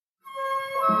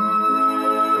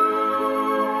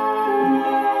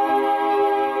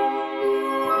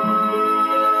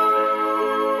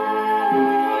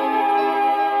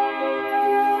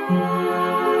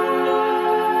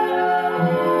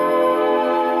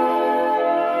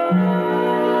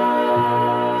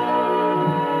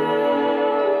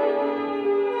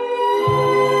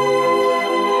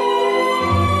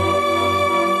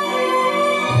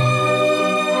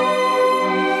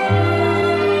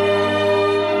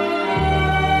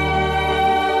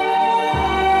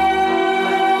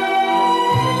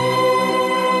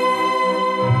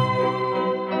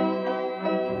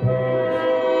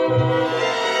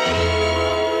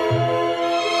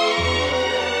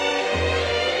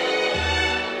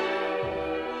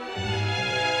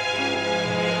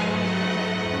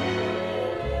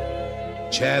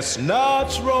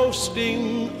Chestnuts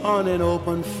roasting on an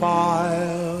open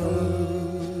fire,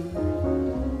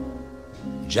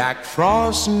 Jack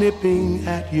Frost nipping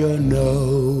at your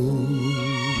nose,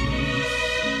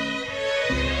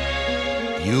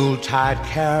 Yuletide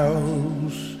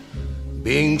carols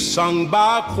being sung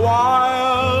by a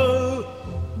choir,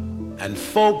 and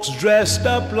folks dressed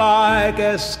up like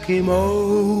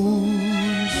Eskimos.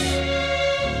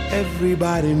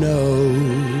 Everybody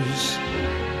knows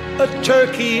a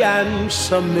turkey and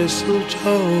some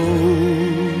mistletoe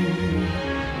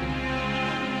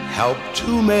help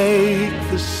to make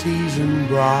the season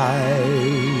bright.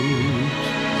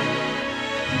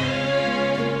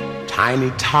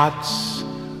 Tiny tots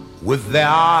with their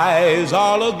eyes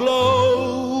all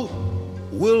aglow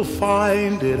will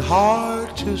find it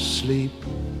hard to sleep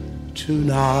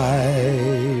tonight.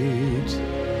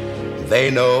 They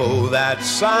know that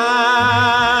Santa's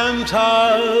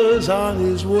on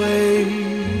his way.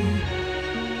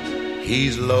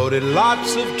 He's loaded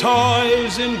lots of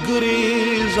toys and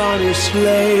goodies on his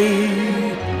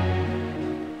sleigh,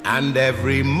 and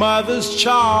every mother's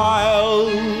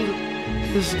child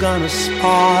is gonna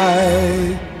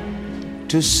spy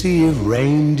to see if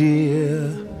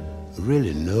reindeer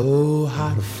really know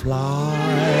how to fly.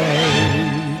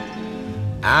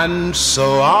 And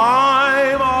so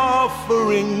I'm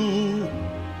offering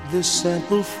this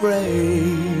simple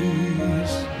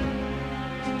phrase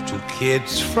to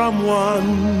kids from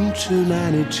 1 to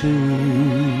 92.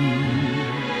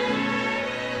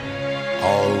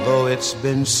 Although it's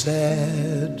been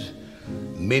said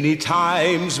many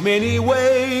times, many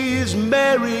ways,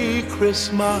 Merry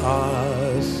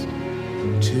Christmas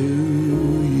to you.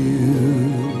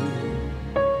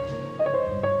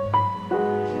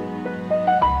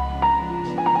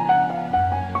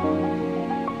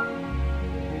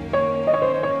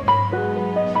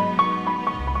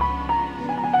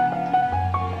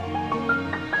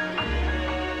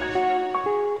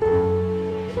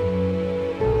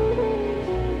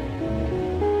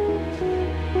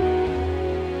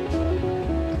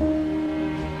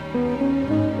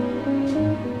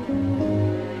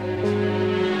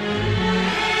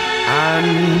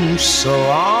 So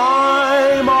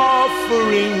I'm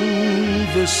offering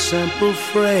this simple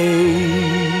phrase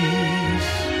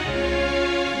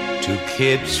to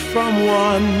kids from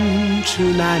 1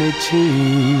 to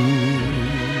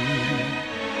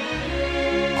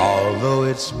 92. Although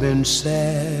it's been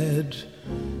said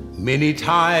many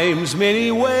times,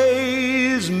 many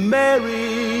ways,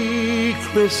 Merry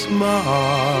Christmas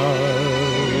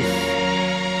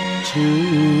to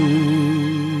you.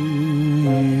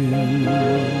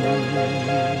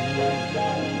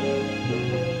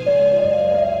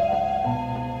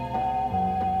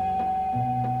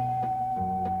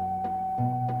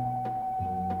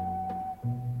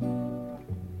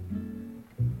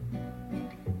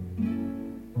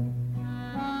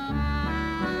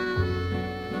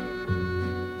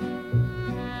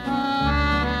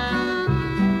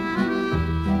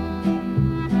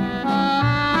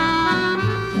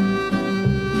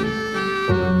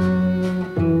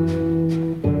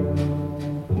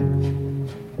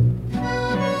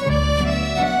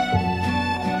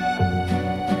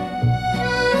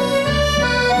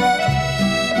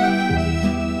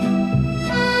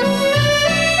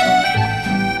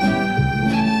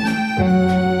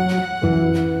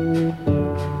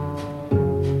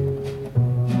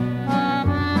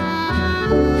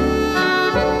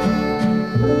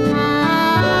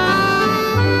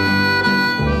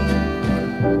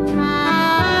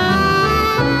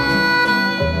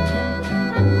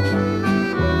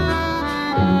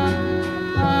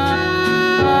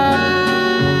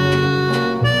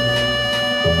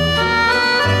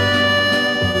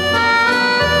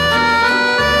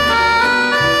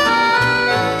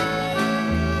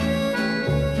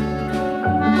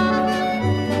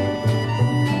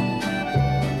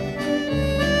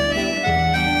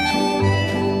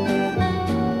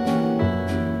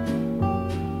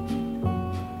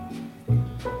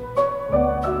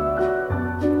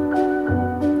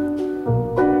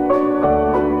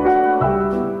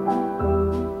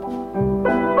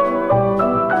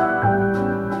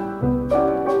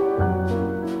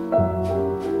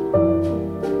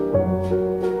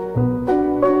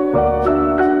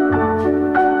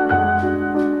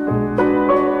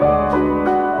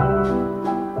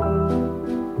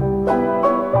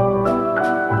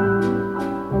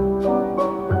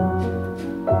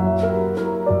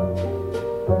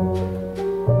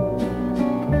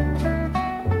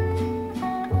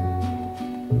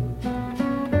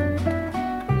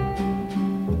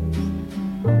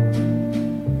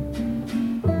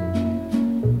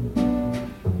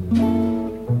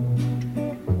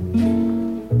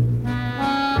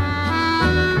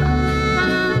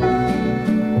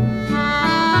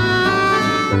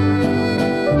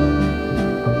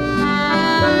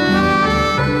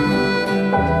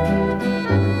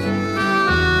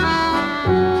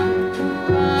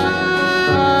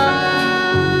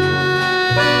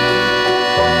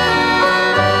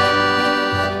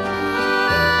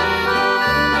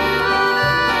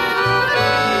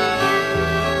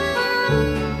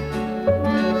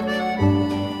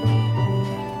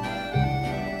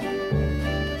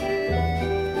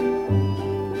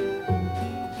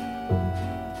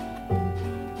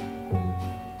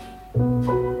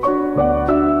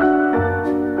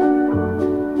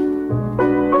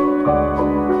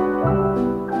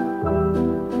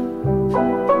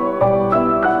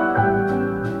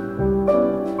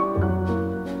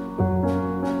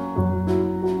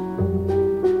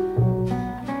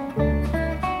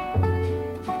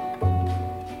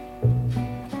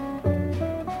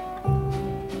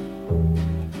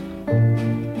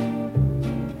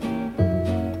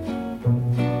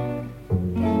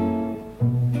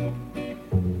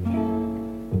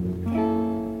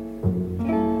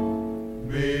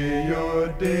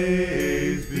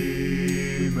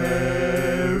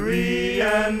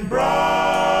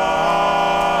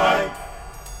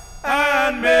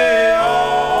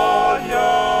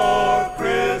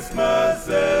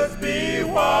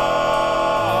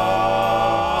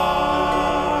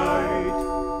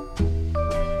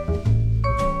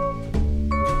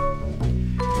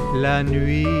 La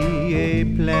nuit est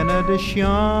pleine de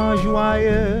chants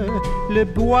joyeux, le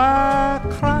bois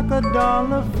craque dans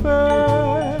le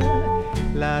feu,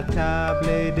 la table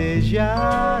est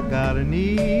déjà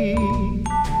garnie,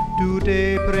 tout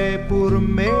est prêt pour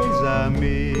mes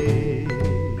amis.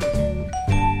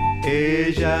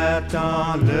 Et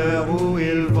j'attends l'heure où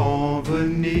ils vont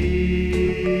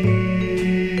venir,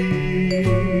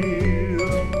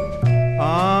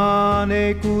 en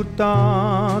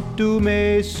écoutant tous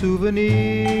mes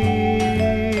souvenirs.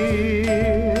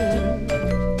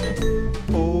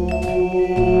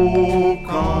 Oh,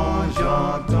 quand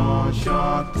j'entends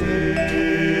chanter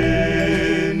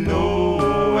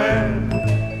Noël,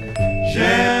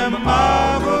 j'aime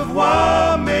à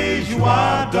revoir mes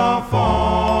joies d'enfant.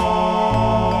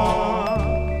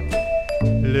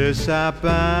 Le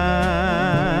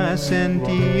sapin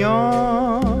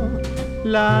scintillant,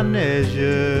 la neige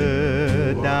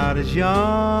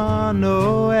d'argent,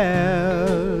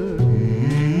 Noël,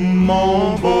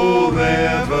 mon beau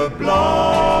rêve blanc.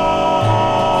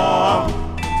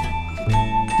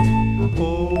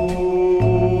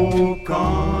 Oh,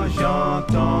 quand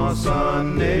j'entends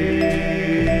sonner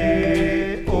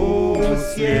au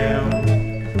ciel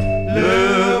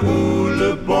l'heure où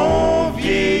le bon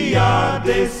vieillard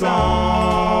descend,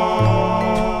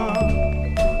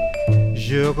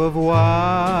 je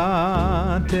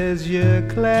revois tes yeux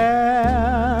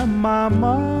clairs,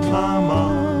 maman, maman,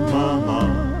 maman,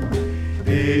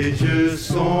 et je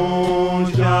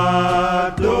songe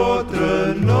à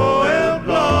d'autres Noël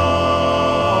blancs.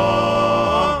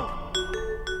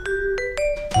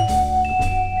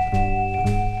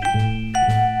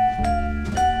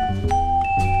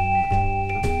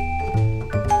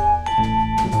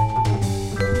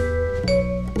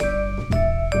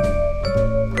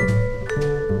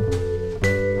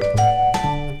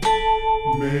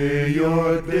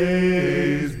 Your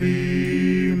days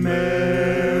be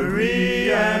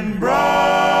merry and bright,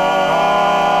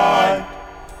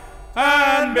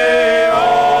 and may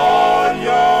all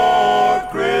your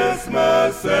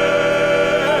Christmases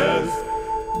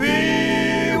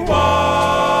be white.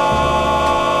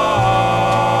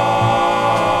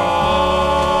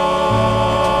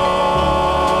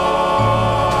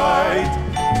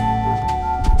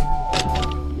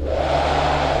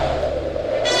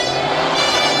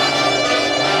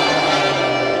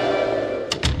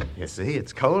 You see,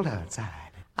 it's cold outside.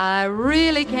 I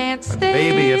really can't But stay.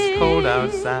 baby, it's cold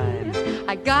outside.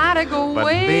 I gotta go But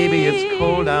away. baby, it's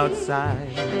cold outside.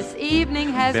 This evening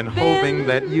has Been hoping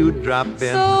that you'd drop in.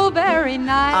 so very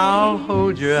nice. I'll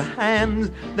hold your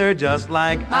hands, they're just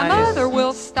like My ice. mother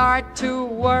will start to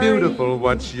worry. Beautiful,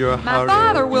 what's your My hurry?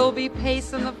 father will be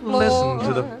pacing the floor. Listen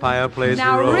to the fireplace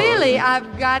Now roar. really,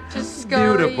 I've got to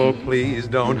scurry. Beautiful, please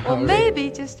don't Or hurry.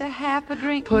 maybe just a half a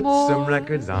drink Put more. some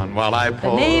records on while I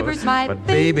pour. neighbors might But think-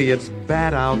 baby, it's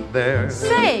bad out there.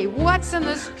 Say, what's in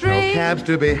the No street? cabs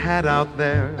to be had out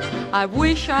there. I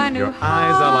wish I knew Your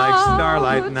eyes are like how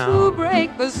starlight now. to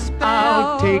break the spell.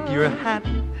 I'll take your hat,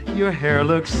 your hair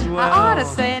looks swell. I ought to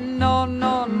say no,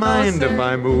 no, no, Mind sir. if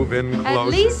I move in closer? At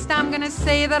least I'm gonna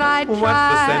say that I tried. What's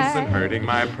the sense in hurting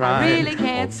my pride? really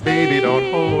can't oh, baby, stay.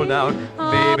 don't hold out.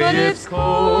 Oh, Baby, but it's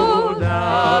cold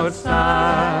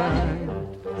outside.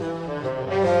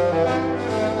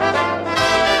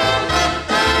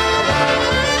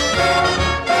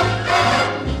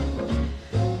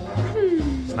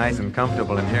 It's nice and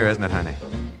comfortable in here, isn't it, honey?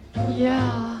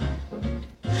 Yeah.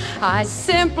 I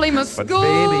simply must But go.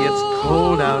 baby, it's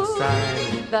cold outside.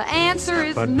 The answer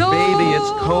is But no. baby, it's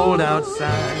cold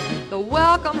outside. The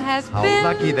welcome has How been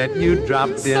lucky that you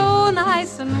dropped in. so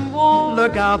nice and warm.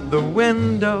 Look out the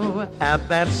window at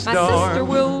that My store. sister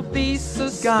will be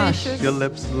suspicious. Gosh, your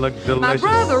lips look delicious. My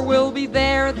brother will be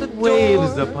there at the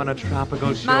Waves door. upon a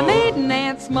tropical shore. My maiden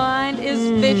aunt's mind is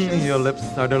vicious. Your lips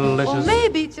are delicious. Or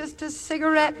maybe just a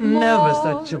cigarette more. Never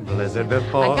such a blizzard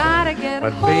before. I gotta get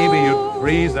But home. baby, you'd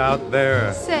freeze out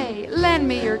there. Say, lend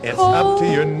me your It's coat. up to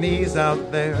your knees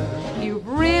out there. You've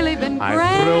really been I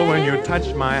grand. thrill when you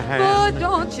touch my But hand.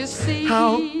 don't you see?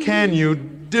 How can you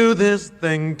do this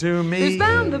thing to me? There's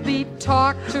bound to be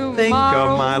talk tomorrow. Think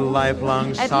of my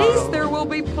lifelong At sorrow. least there will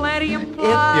be plenty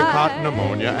implied. If you caught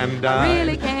pneumonia and I died,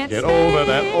 really can't get stay. over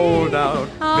that old doubt.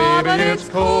 Oh, Baby, but it's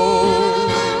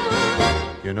cold.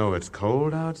 You know it's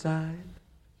cold outside.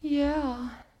 Yeah.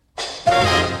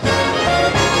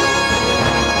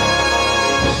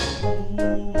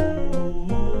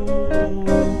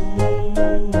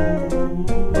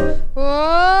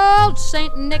 Old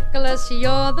Saint Nicholas,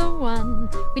 you're the one.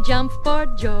 We jump for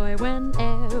joy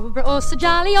whenever oh so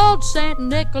jolly old Saint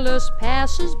Nicholas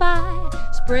passes by,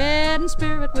 spreading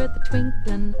spirit with a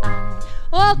twinkling eye.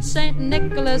 Old Saint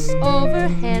Nicholas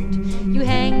overhead, you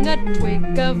hang a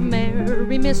twig of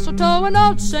merry mistletoe, and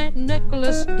old Saint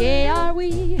Nicholas, gay are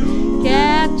we,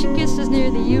 catch your kisses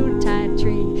near the Yuletide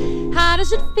tree. How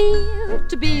does it feel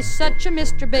to be such a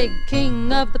Mr. Big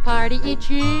King of the party each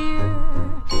year?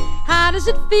 How does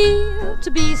it feel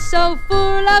to be so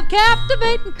full of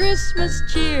captivating Christmas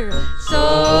cheer? So,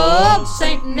 old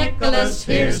Saint Nicholas,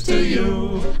 here's to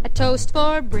you, a toast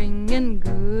for bringing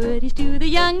goodies to the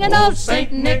young and old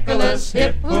Saint Nicholas,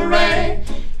 hip hooray,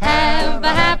 have a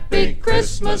happy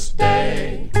Christmas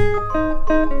day.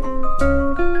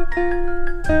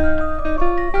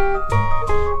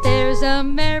 There's a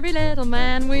merry little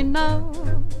man we know,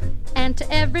 and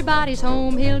to everybody's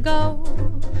home he'll go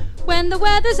when the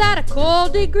weather's at a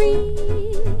cold degree.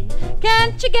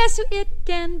 Can't you guess who it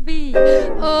can be?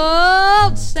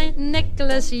 Old Saint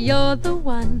Nicholas, you're the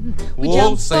one. We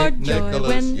jump for joy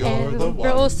whenever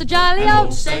oh so jolly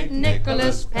old Saint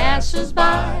Nicholas passes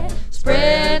by,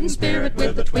 spreading spirit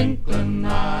with a twinkling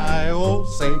eye. Old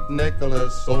Saint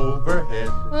Nicholas overhead,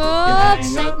 old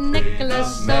Saint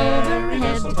Nicholas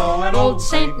overhead, old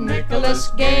Saint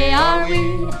Nicholas, gay are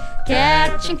we,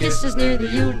 catching kisses near the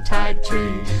Yuletide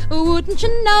tree. Wouldn't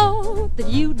you know that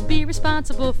you'd be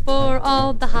responsible for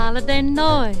all the holiday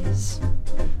noise?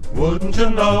 Wouldn't you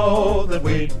know that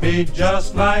we'd be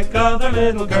just like other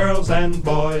little girls and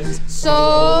boys? So,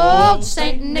 old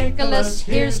Saint Nicholas,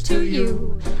 here's to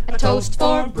you, a toast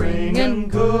for bringing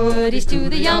goodies to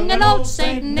the young and old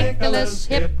Saint Nicholas,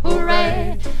 hip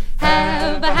hooray,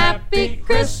 have a happy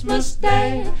Christmas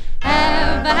day,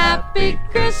 have a happy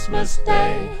Christmas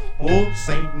day. Old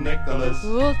Saint Nicholas,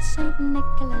 old Saint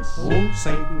Nicholas, old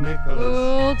Saint Nicholas,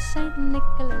 old Saint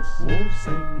Nicholas, old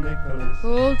Saint Nicholas,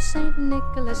 old Saint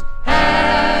Nicholas,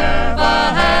 have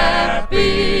a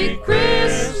happy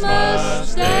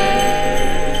Christmas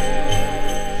day.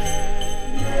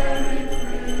 Merry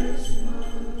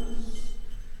Christmas.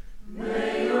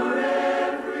 May your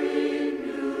every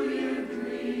New Year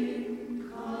dream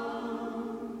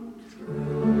come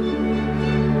true.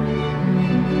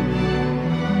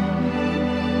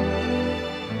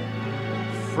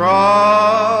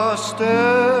 Frosted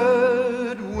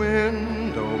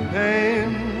window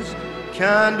panes,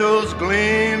 candles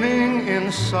gleaming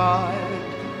inside,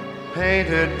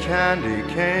 painted candy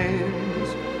canes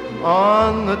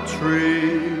on the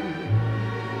tree.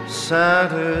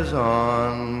 Santa's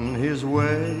on his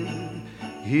way,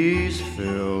 he's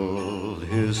filled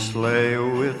his sleigh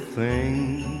with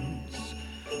things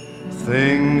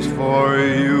for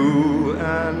you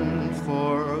and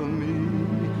for me.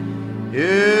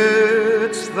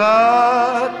 It's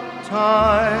that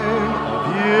time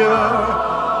of year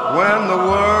when the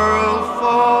world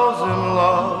falls in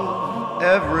love.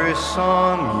 Every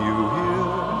song you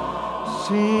hear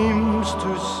seems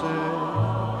to say,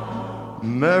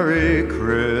 Merry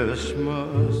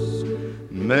Christmas,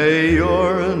 may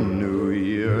your New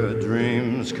Year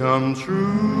dreams come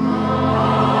true.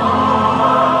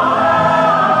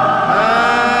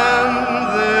 And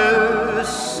this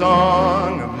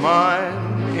song of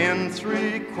mine in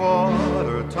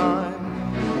 3/4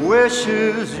 time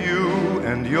wishes you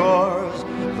and yours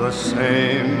the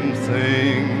same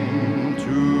thing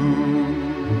too.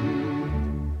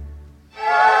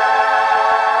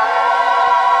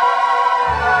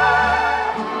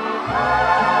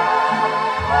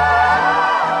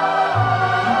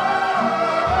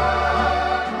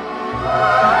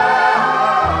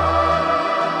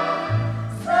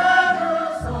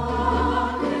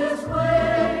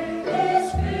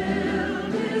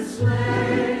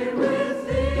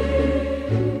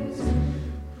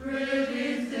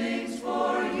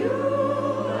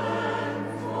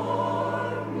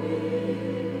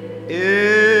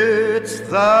 It's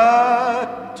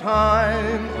that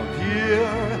time of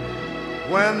year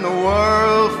when the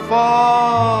world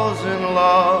falls in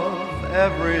love.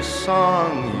 Every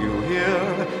song you hear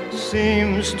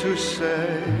seems to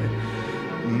say,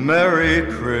 Merry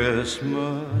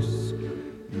Christmas,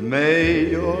 may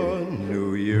your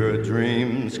New Year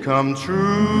dreams come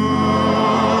true.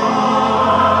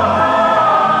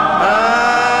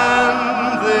 And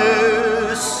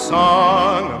this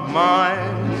song of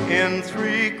mine in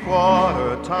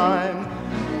 3/4 time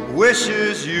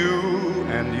wishes you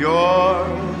and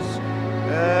yours,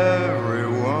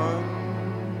 everyone,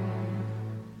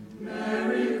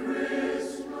 Merry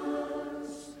Christmas,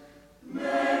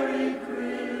 Merry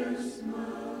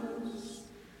Christmas,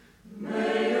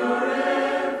 may your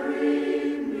every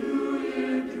New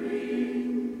Year dream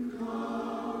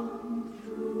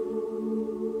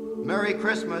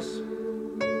Christmas.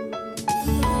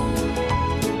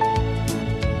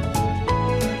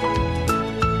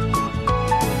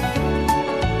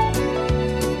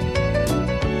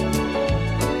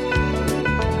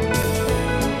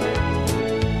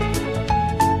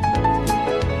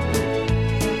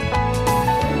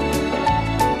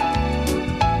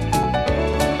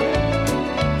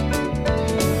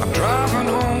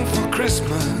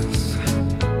 Christmas.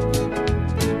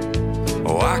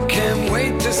 Oh, I can't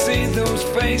wait to see those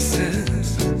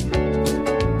faces.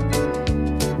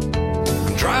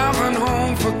 I'm driving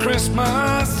home for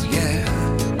Christmas, yeah.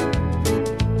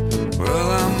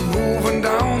 Well, I'm moving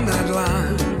down that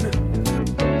line,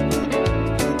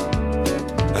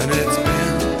 and it's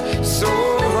been so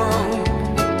long,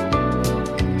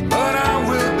 but I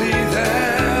will be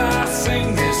there. I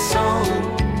sing this song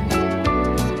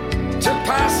to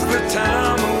pass the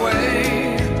time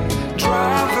away,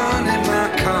 driving in my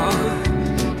car,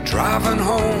 driving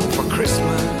home for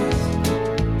Christmas.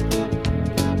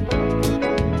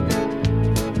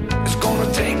 It's gonna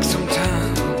take some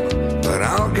time, but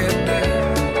I'll get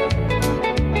there.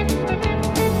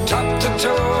 Top to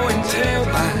toe in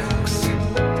tailbacks.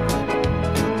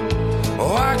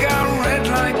 Oh, I got red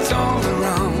lights all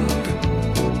around,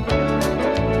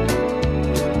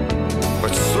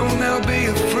 but soon there'll be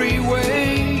a freeway.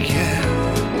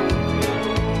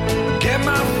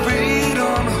 My feet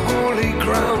on holy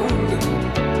ground,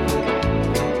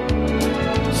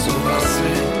 so I'll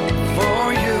sing for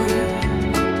you,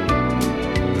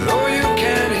 though you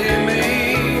can't hear me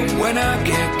when I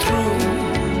get through,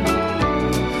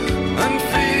 and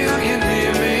feel you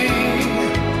near me.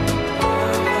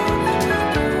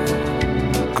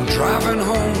 I'm driving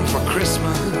home for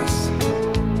Christmas,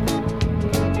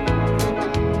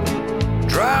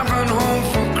 driving home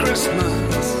for Christmas.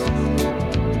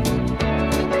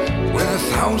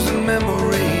 1,000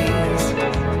 memories.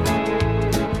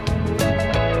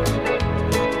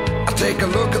 I take a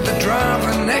look at the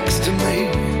driver next to me.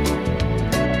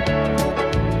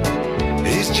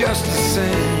 He's just the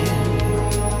same,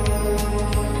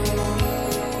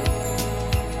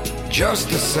 just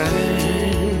the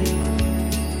same.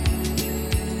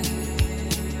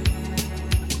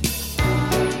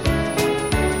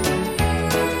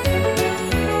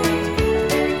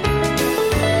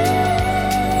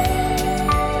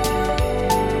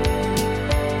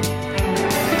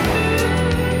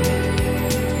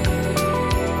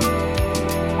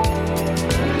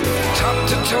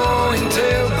 Towing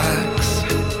tailbacks.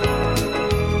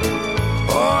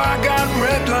 Oh, I got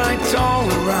red lights all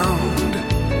around.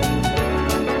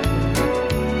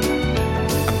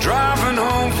 I'm driving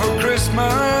home for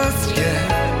Christmas, yeah.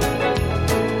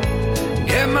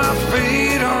 Get my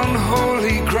feet on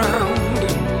holy ground,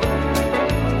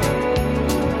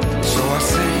 so I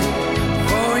sing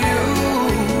for you,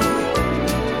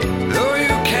 though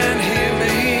you can't hear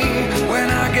me when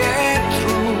I get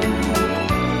through.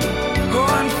 Go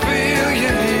and feel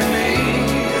you near me,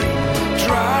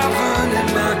 driving in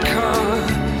my car,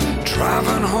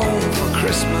 driving home for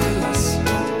Christmas,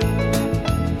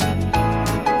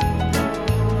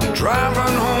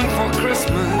 driving home for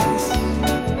Christmas,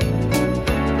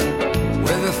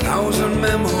 with 1,000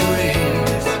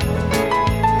 memories.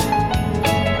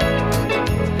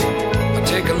 I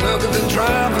take a look at the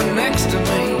driver next to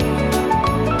me.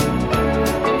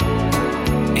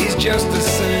 He's just the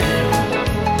same.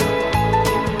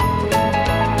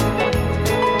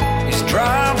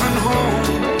 Driving home,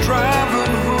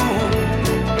 driving home,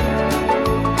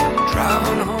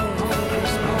 driving home for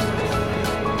Christmas.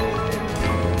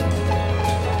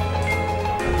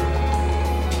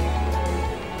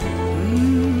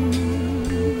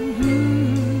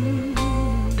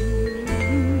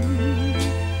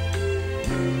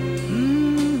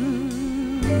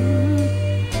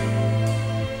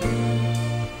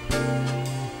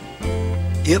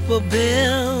 If a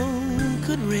bell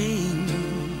could ring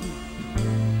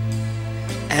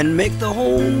and make the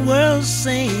whole world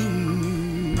sing,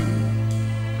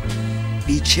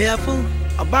 be cheerful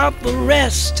about the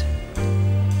rest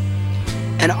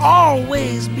and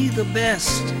always be the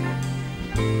best,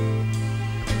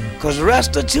 'cause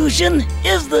restitution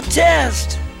is the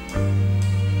test.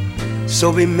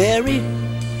 So be merry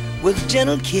with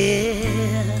gentle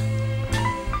care.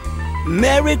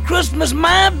 Merry Christmas,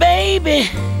 my baby,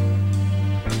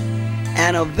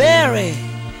 and a very,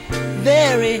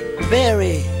 very,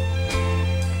 very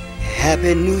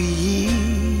Happy New Year.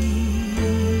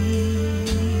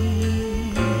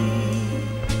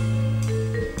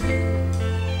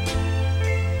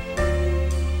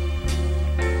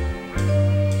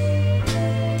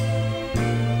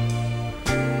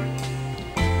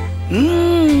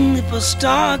 If If a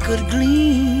star could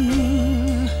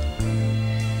gleam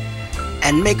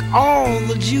and make all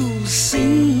the jewels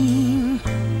seem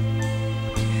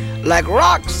like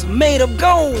rocks made of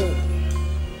gold.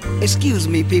 Excuse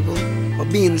me, people, for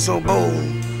being so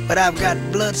bold, but I've got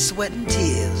blood, sweat, and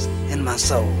tears in my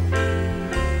soul.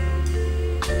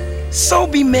 So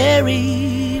be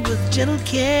merry with gentle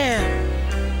care.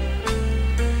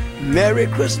 Merry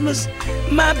Christmas,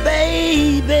 my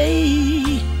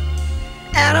baby,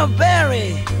 and a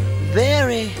very,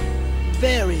 very,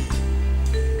 very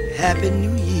Happy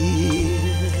New Year.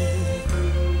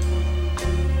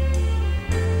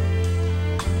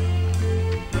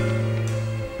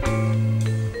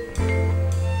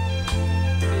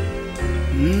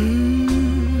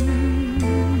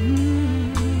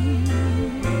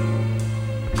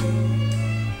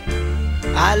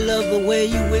 I love the way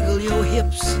you wiggle your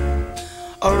hips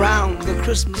around the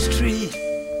Christmas tree.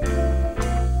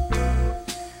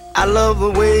 I love the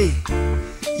way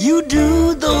you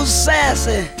do those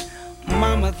sassy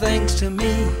mama things to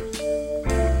me.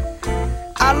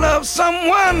 I love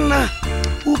someone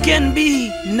who can be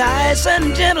nice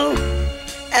and gentle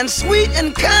and sweet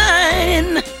and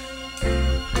kind.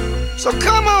 So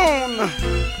come on,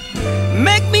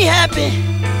 make me happy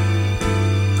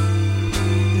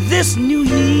this New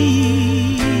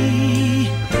Year.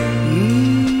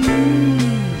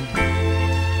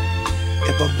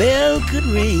 If a bell could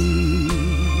ring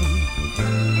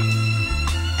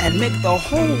and make the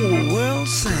whole world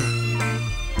sing,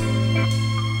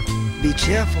 be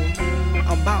cheerful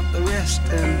about the rest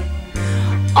and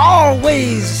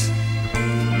always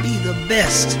be the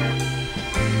best,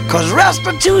 'cause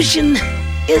restitution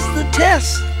is the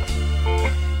test.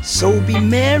 So be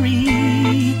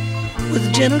merry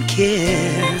with gentle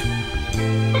care.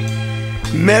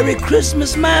 Merry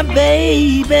Christmas, my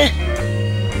baby,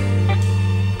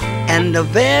 and a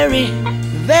very,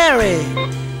 very,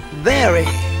 very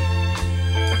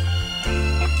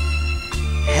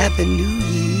Happy New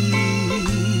Year.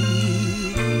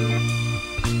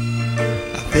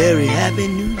 A very Happy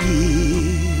New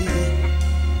Year.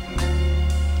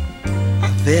 A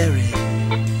very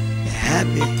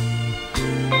Happy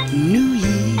New Year.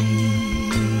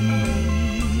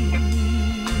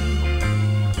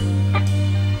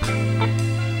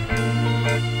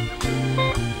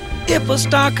 If a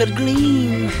star could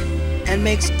gleam and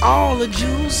makes all the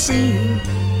jewels seem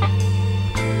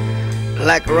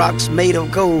like rocks made of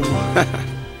gold.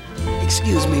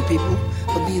 Excuse me, people,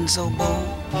 for being so bold.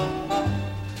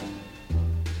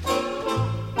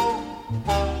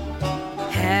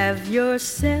 Have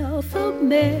yourself a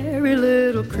merry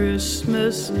little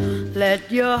Christmas. Let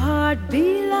your heart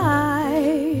be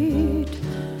light.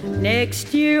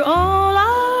 Next year all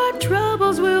our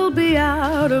troubles will be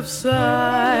out of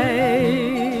sight.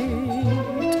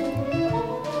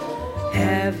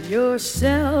 Have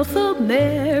yourself a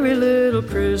merry little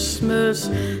Christmas.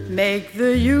 Make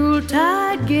the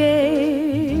Yuletide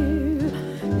gay.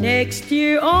 Next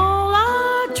year all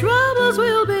our troubles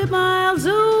will be miles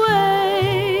away.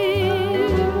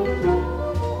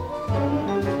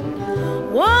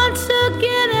 Once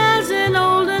again, as in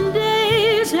olden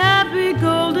days, happy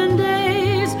golden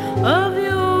days of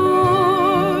yore,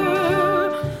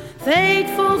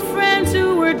 faithful friends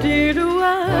who were dear to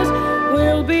us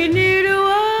will be near to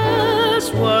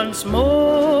us once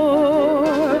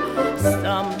more.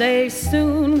 Someday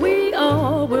soon we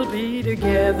all will be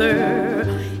together,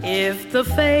 if the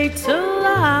fates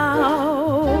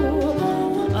allow.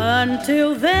 Until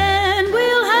then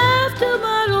we'll have to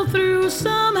muddle through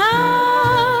somehow.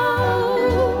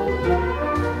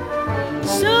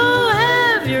 So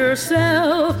have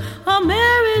yourself a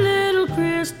merry little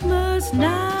Christmas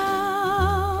now.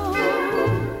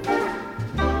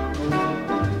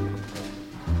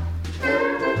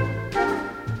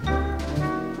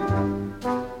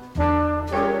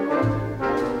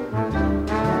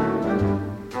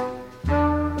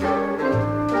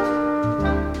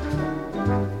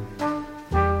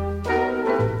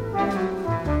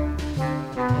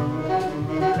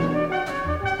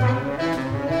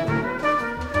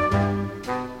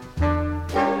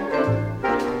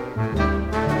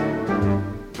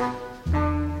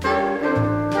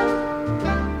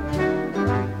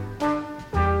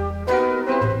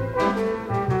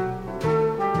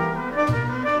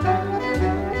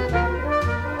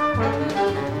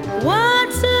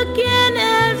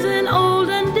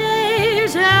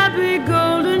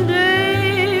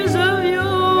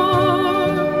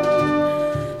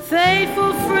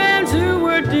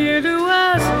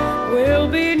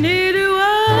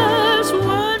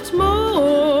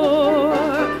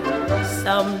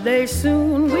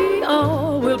 Soon we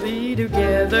all will be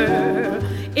together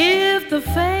if the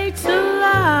fates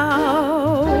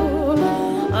allow.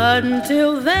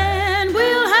 Until then,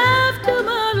 we'll have to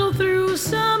muddle through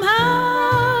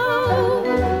somehow.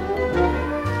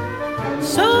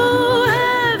 So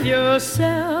have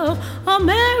yourself a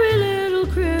merry little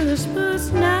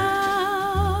Christmas now.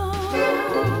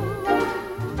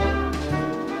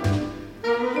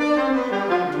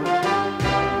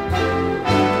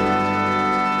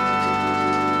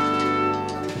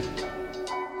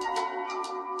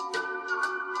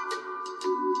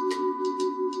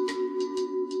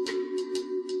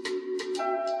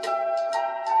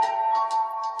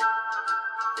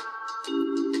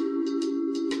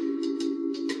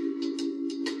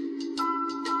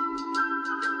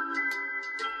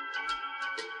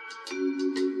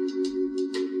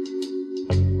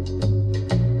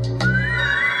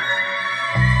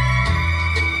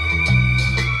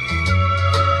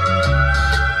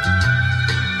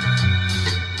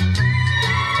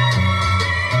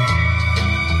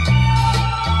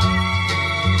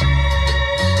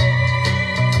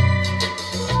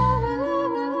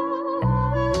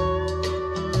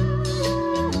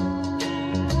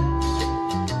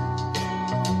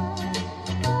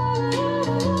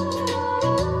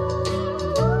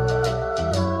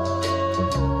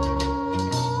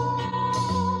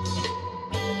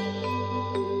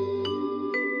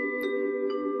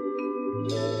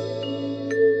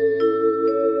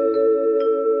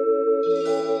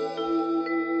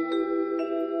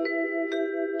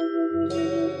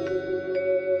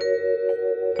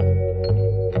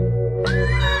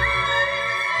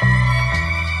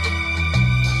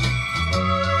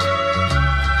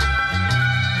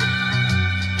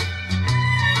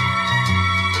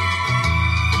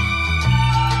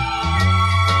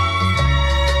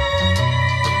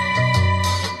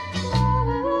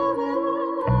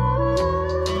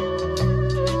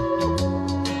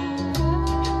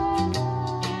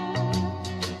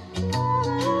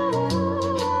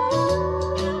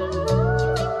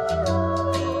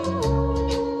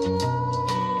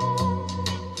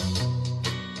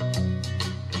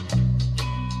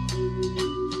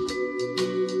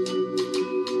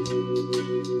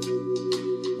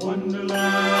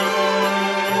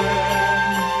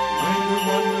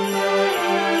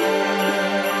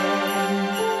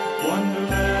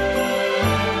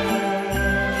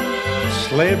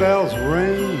 Sleigh bells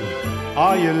ring,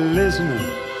 are you listening?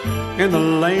 In the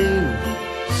lane,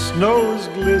 snow's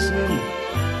glistening.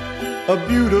 A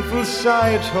beautiful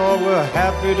sight, oh, we're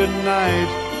happy tonight,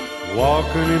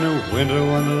 walking in a winter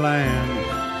wonderland.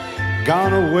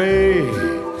 Gone away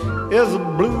is a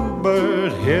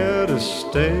bluebird, here to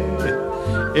stay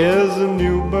is a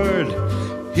new bird.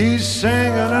 He's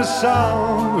singing a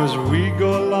song as we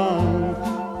go along,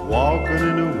 walking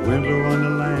in a winter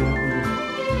wonderland.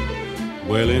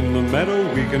 Well, in the meadow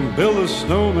we can build a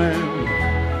snowman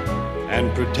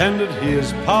and pretend that he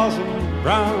is Parson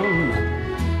Brown.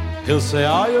 He'll say,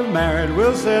 are you married?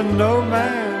 We'll say, no,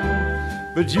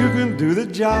 man, but you can do the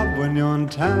job when you're in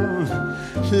town.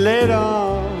 Later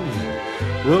on,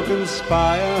 we'll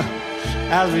conspire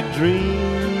as we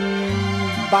dream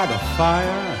by the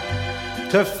fire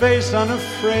to face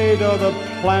unafraid all the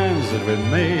plans that we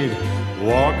made,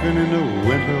 walking in a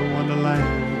winter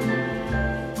wonderland.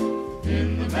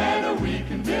 In the meadow we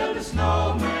can build a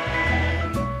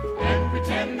snowman and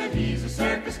pretend that he's a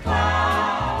circus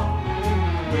clown.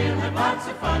 We'll have lots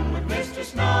of fun with Mr.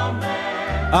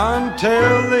 Snowman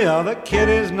until the other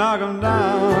kiddies knock him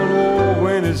down. Oh,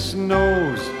 when it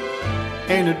snows,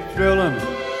 ain't it thrilling?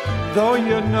 Though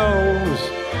your nose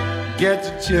gets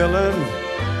chillin',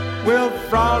 we'll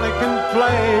frolic and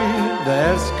play the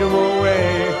Eskimo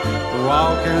way,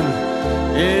 walking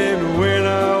in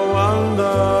winter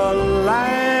wonderland.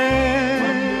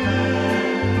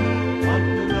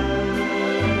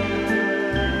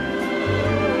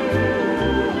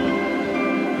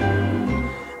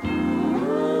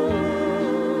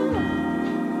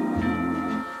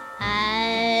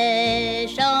 I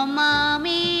saw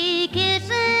Mommy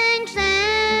kissing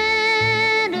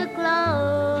Santa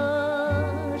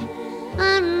Claus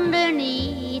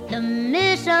underneath the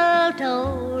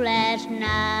mistletoe last night.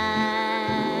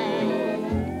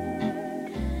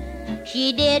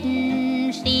 She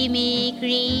didn't see me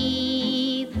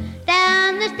creep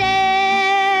down the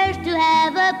stairs to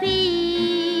have a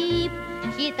peep.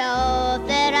 She thought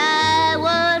that I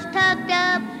was tucked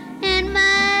up in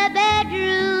my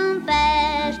bedroom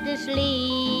fast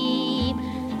asleep.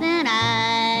 Then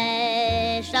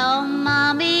I saw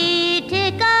Mommy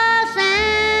tickle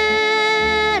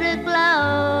Santa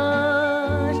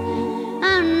Claus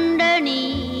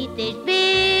underneath his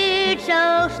beard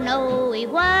so snowy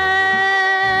white.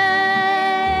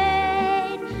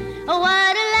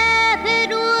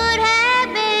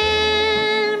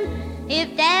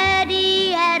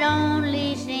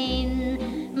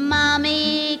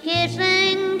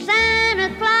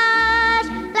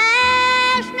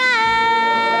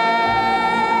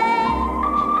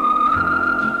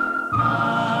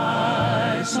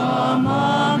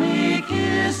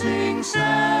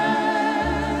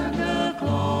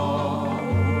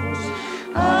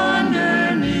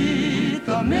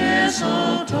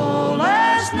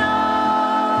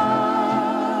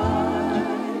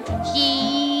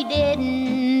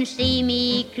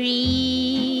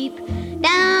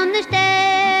 the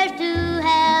stairs to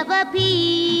have a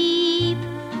peep.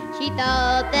 She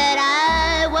thought that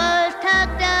I was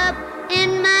tucked up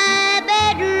in my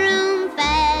bedroom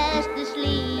fast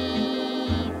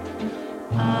asleep.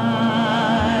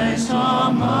 I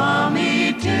saw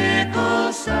Mommy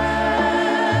tickle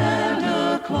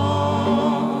Santa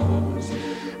Claus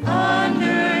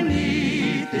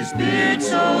underneath his beard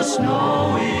so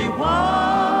snowy white.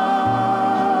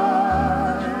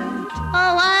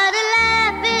 Oh, what a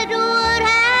laugh it would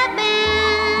have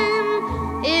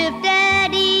been if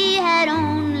Daddy had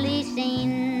only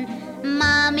seen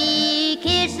Mommy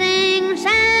kissing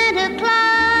Santa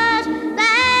Claus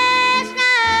last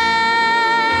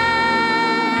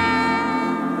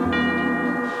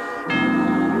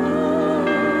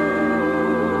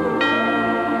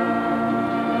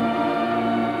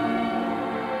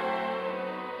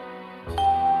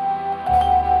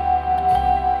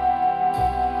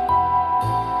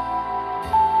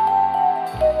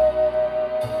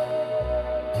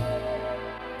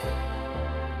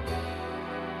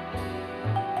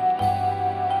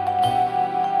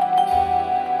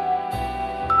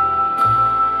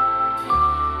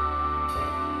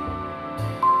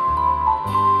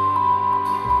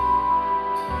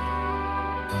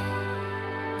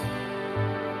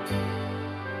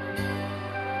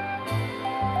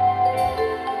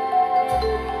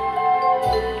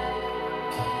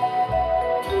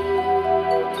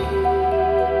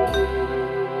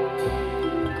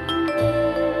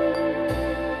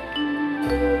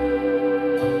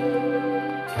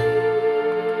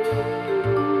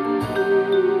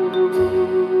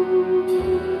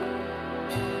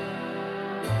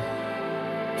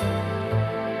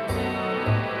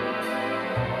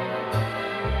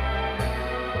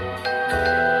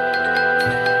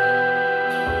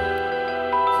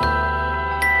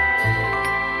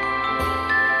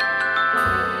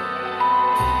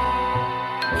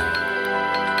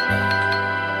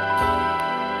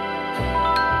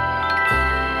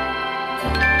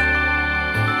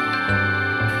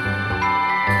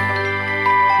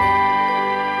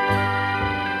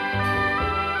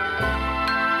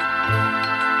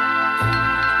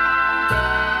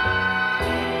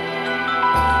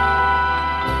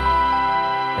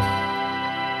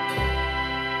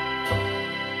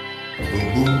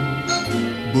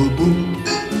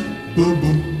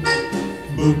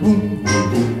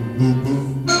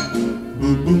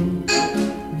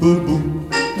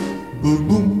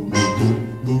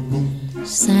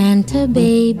Santa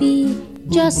baby,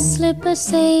 just slip a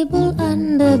sable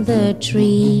under the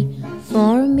tree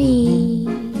for me.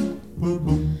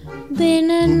 Been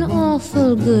an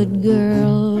awful good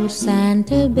girl,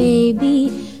 Santa baby,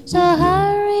 so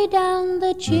hurry down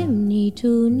the chimney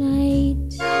tonight.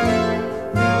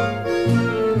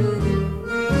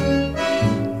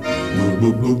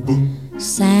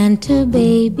 Santa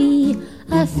baby,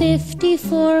 a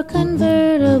 54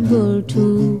 convertible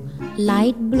to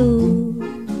light blue.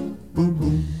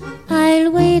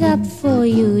 I'll wait up for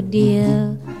you,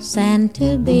 dear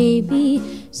Santa baby,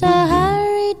 so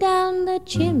hurry down the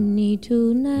chimney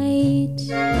tonight.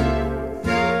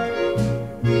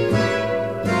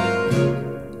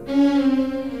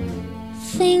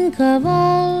 Think of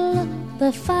all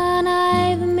the fun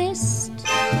I've missed.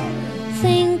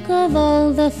 Think of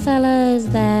all the fellas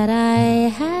that I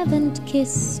haven't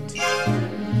kissed.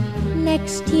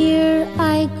 Next year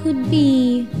I could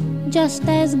be just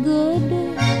as good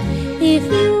if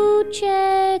you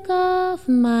check off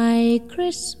my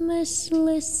Christmas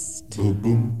list.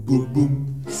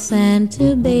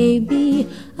 Santa baby,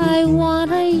 I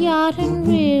want a yacht, and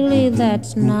really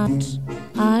that's not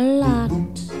a lot.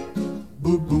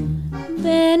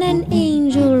 Been an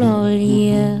angel all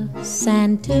year,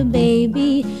 Santa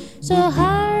baby, so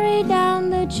hurry down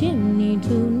the chimney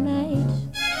tonight.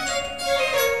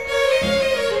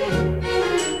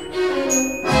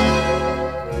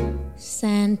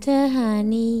 Santa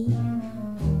honey,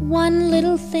 one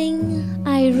little thing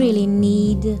I really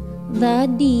need,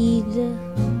 the deed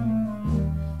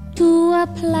to a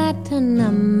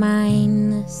platinum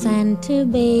mine, Santa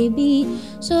baby,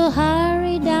 so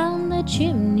hurry down the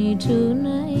chimney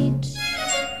tonight.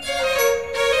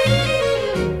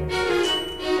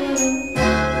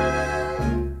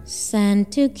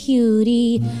 Santa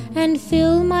cutie, and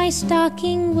fill my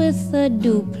stocking with a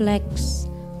duplex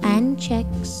and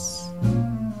checks.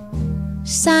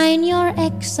 Sign your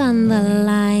X on the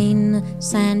line,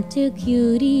 Santa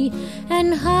cutie,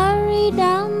 and hurry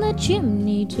down the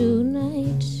chimney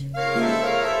tonight.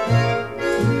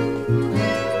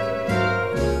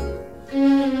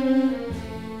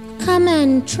 Come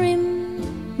and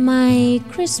trim my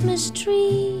Christmas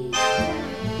tree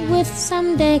with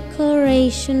some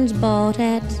decorations bought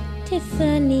at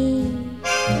Tiffany.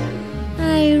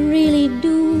 I really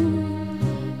do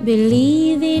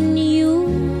believe in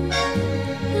you.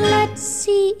 Let's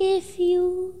see if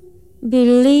you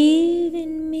believe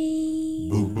in me.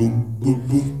 Boom, boom, boom,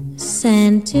 boom.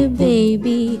 Santa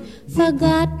baby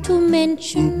forgot to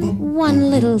mention one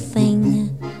little thing,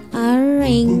 a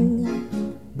ring.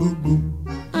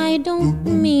 I don't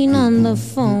mean on the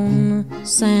phone,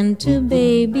 Santa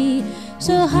baby,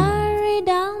 so hurry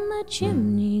down the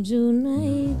chimney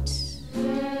tonight.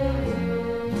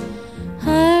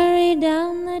 Hurry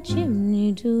down the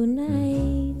chimney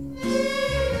tonight.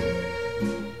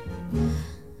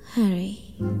 Hurry.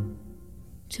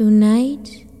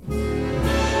 Tonight.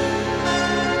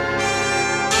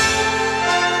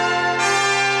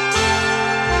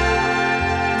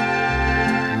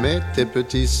 Mets tes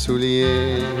petits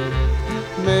souliers,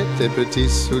 mets tes petits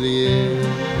souliers,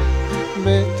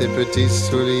 mets tes petits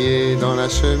souliers dans la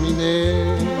cheminée.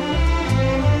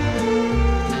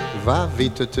 Va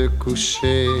vite te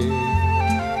coucher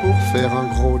pour faire un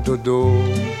gros dodo.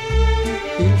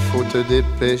 Il faut te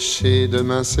dépêcher,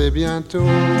 demain c'est bientôt.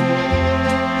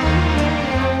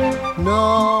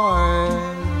 Noël,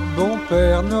 bon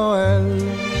Père Noël,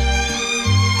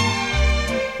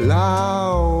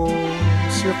 là-haut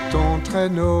sur ton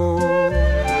traîneau.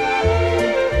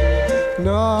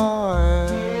 Noël,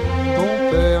 bon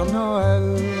Père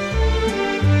Noël,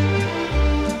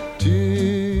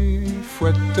 tu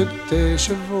fouettes tes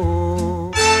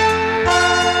chevaux.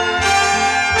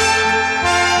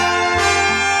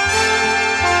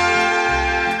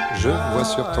 Je vois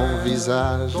sur ton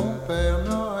visage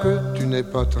que tu n'es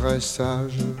pas très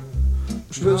sage.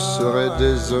 Je serais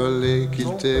désolé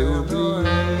qu'il t'ait oublié.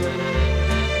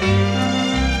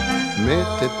 Mets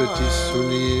tes petits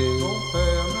souliers,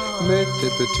 mets tes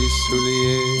petits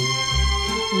souliers,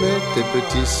 mets tes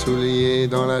petits souliers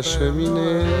dans la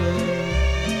cheminée.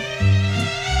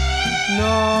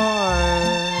 Noël,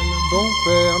 bon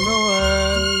Père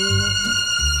Noël,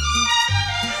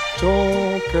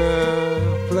 ton cœur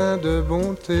plein de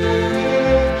bonté.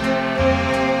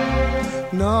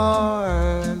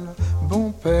 Noël,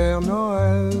 bon Père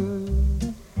Noël,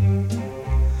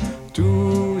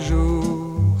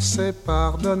 toujours c'est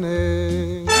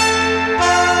pardonner.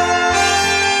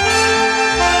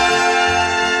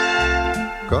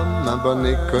 Comme un bon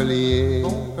écolier,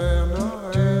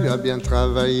 tu as bien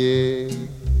travaillé,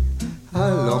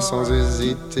 alors sans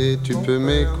hésiter tu peux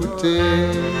m'écouter.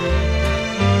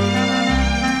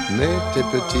 Mets tes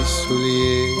petits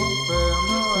souliers,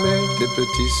 mets tes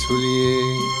petits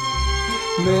souliers,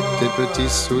 mets tes petits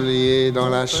souliers dans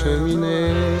la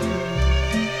cheminée.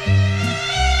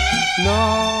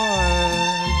 Noël,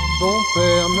 bon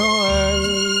Père Noël,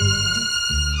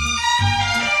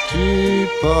 tu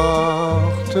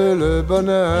portes le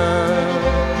bonheur.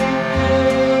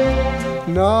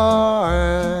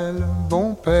 Noël,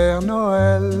 bon Père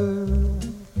Noël,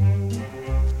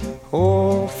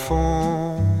 au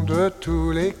fond de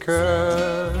tous les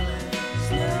cœurs.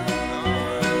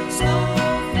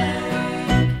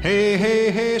 Hey,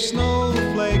 hey, hey,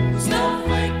 snowflake,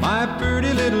 snowflake, my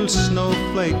pretty little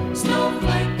snowflake,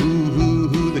 snowflake. Ooh, ooh,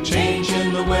 ooh, the change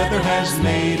in the weather has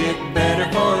made it better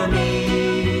for me.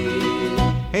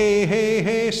 Hey, hey,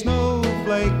 hey,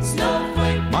 snowflake,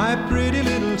 snowflake, my pretty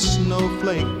little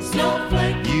snowflake,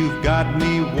 snowflake. You've got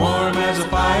me warm as a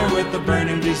fire with a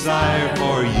burning desire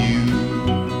for you.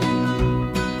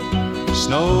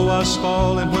 Snow was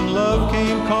falling when love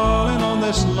came calling on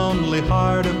this lonely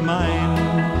heart of mine.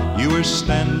 You were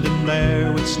standing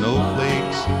there with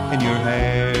snowflakes in your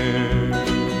hair.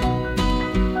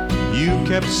 You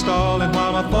kept stalling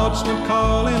while my thoughts were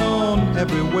calling on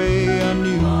every way I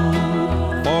knew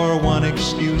for one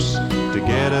excuse to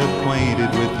get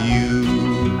acquainted with you.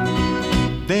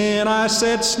 Then I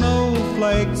said,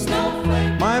 snowflake,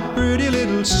 snowflake, my pretty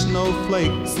little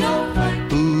snowflake,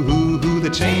 snowflake. Ooh, ooh, ooh, the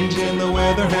change in the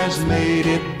weather has made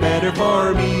it better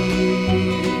for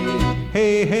me.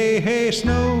 Hey, hey, hey,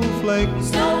 snowflake,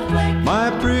 snowflake,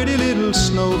 my pretty little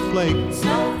snowflake,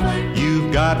 snowflake.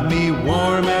 You've got me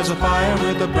warm as a fire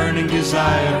with a burning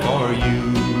desire for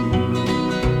you.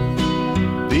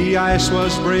 The ice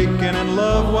was breaking and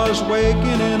love was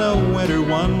waking in a winter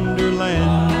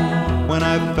wonderland when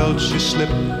I felt you slip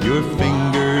your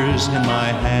fingers in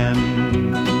my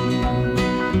hand.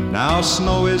 Now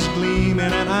snow is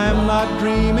gleaming and I'm not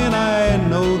dreaming, I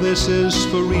know this is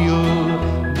for real.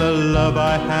 The love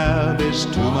I have is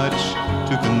too much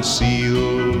to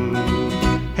conceal.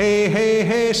 Hey, hey,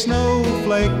 hey,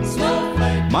 snowflake,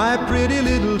 snowflake, my pretty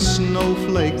little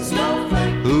snowflake,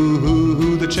 snowflake. Ooh, ooh,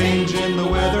 ooh, the change in the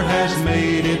weather has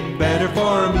made it better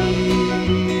for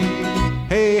me.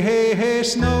 Hey, hey, hey,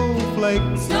 snowflake,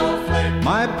 snowflake,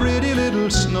 my pretty little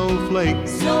snowflake,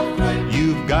 snowflake,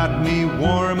 you've got me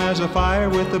warm as a fire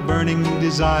with a burning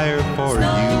desire for you.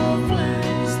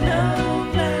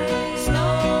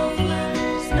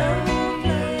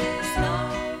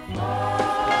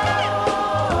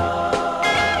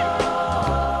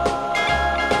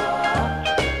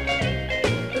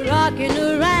 Rocking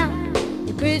around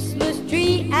the Christmas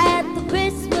tree at the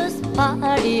Christmas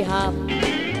party hop.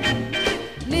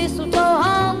 Mistletoe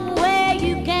hung where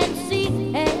you can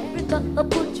see every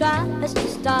couple tries to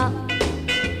stop.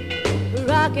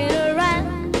 Rocking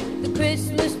around the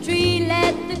Christmas tree,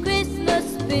 let the Christmas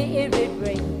spirit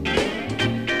ring.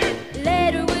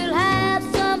 Later we'll have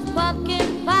some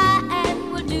pumpkin pie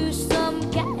and we'll do some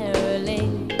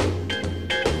caroling.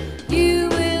 You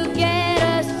will get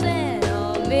a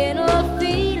sentimental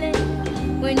feeling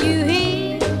when you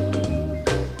hear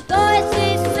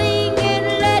voices singing,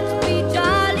 let's be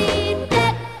jolly,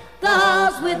 deck the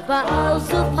halls with boughs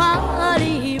of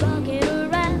holly. Rocking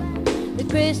around the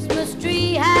Christmas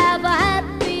tree, have a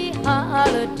happy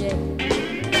holiday.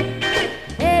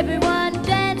 Everyone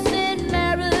dancing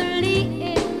merrily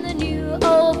in the new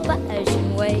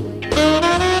old-fashioned way.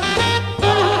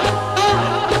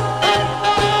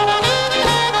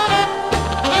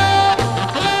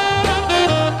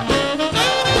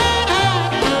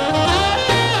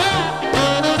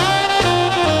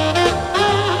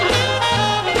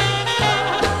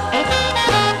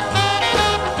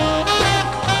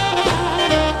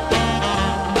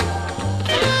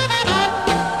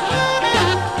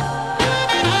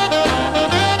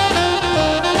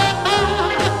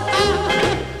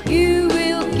 You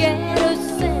will get a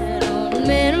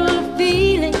sentimental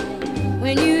feeling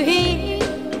when you hear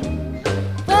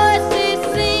voices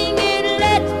singing,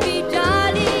 let's be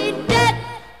jolly, deck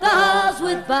the halls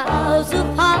with boughs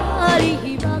of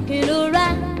holly. Rocking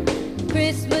around the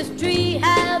Christmas tree,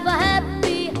 have a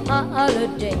happy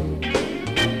holiday.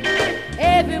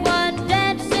 Everyone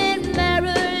dancing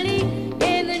merrily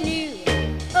in the new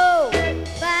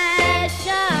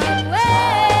old-fashioned way.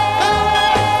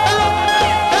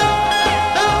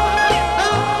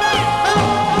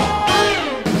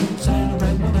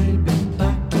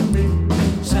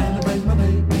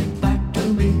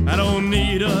 I don't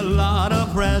need a lot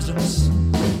of presents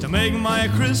to make my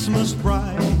Christmas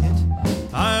bright.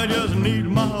 I just need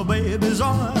my baby's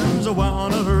arms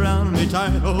wound around me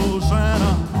tight. Oh,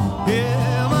 Santa,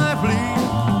 hear my plea.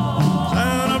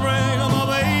 Santa, bring my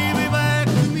baby back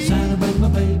to me. Santa, bring my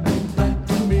baby back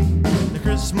to me. The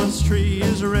Christmas tree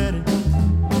is ready,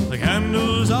 the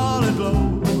candles all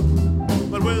aglow.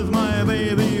 But with my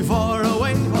baby far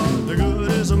away, the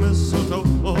good is a mistletoe.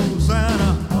 Oh,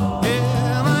 Santa,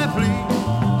 hear my plea.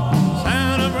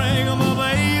 Santa, bring my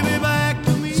baby back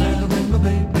to me. Santa, bring my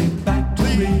baby back to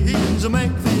me. Please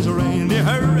make these reindeer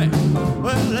hurry.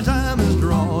 Well, the time is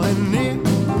drawing near.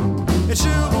 It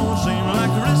sure won't seem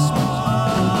like Christmas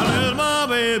unless my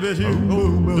baby's here.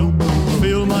 Oh,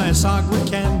 fill my sock with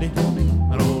candy,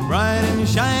 an old bright and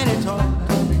shiny toy.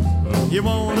 You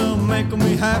wanna make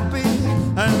me happy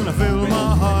and fill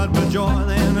my heart with joy.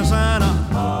 Then Santa,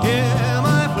 hear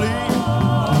my plea.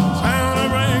 Santa,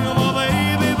 bring my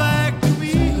baby back to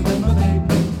me.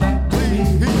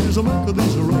 Please make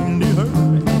this reindeer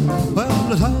hurry. Well,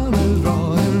 the time is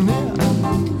drawing near.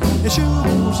 It sure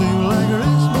won't seem like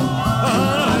Christmas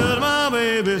unless my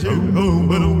baby's here. Oh,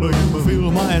 but don't you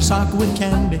fill my sock with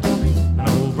candy, an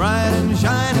old bright and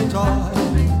shiny toy.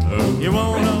 You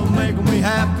wanna make me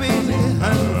happy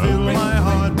and fill my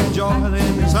heart with joy.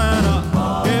 Then Santa,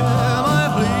 hear my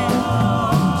plea.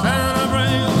 Santa,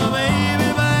 bring my baby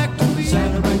back to me.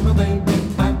 Santa, bring my baby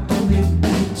back to me.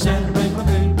 Santa, bring my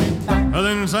baby back.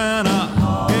 Then Santa,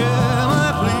 hear my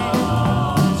plea.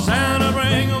 Santa,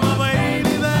 bring my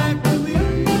baby back to me.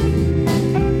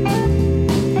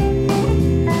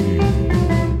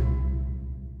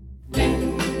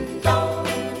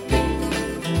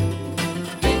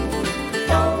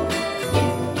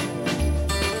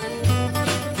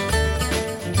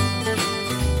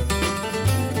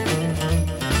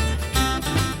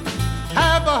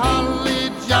 Have a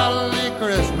holly jolly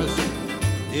Christmas.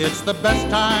 It's the best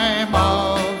time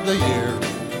of the year.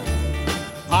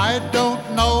 I don't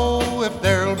know if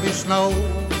there'll be snow,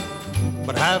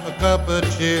 but have a cup of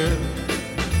cheer.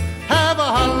 Have a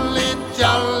holly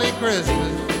jolly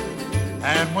Christmas.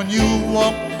 And when you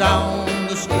walk down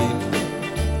the street,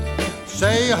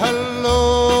 say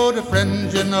hello to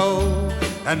friends you know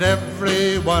and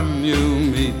everyone you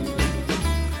meet.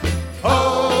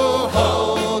 Ho,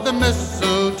 ho, the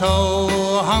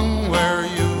mistletoe hung where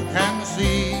you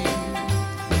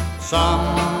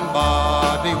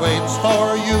Somebody waits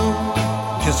for you.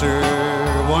 Kiss her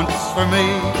once for me.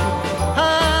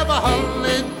 Have a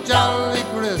holly jolly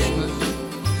Christmas.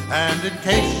 And in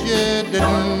case you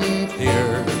didn't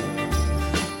hear,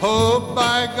 oh,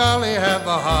 by golly, have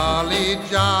a holly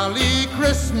jolly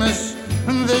Christmas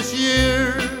this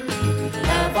year.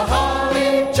 Have a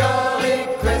holly jolly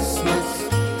Christmas.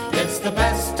 It's the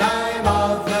best time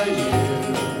of the year.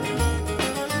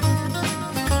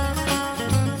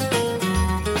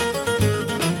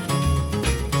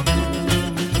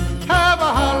 Have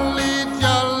a holly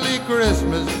jolly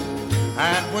Christmas.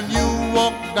 And when you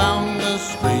walk down the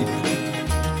street,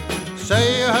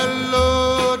 say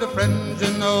hello to friends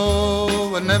you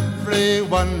know and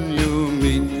everyone you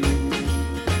meet.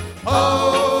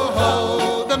 Oh,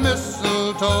 ho, the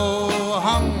mistletoe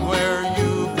hung where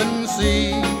you can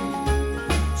see.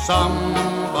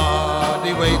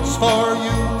 Somebody waits for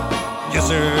you. Yes,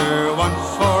 sir, once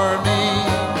for me.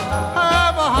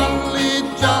 Have a holly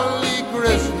jolly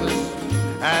Christmas.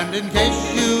 And in case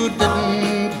you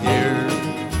didn't hear,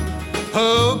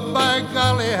 oh, by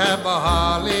golly, have a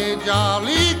holly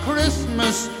jolly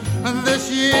Christmas this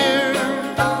year.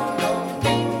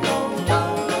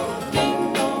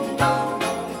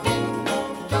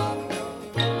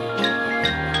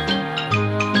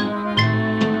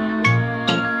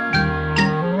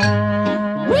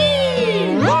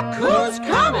 Whee! Look who's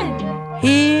coming!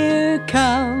 Here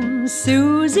comes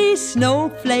Susie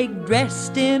Snowflake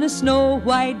dressed in a snow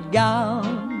white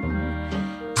gown.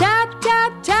 Tap,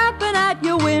 tap, tapping at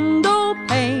your window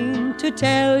pane to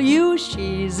tell you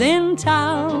she's in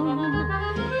town.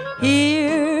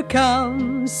 Here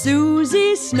comes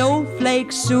Susie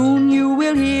Snowflake, soon you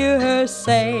will hear her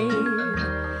say,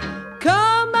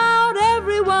 come out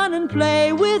everyone and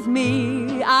play with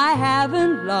me, I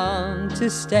haven't long to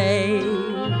stay.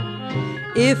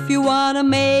 If you want to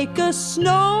make a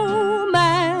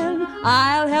snowman,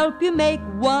 I'll help you make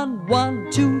one, 1,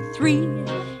 2, 3.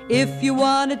 If you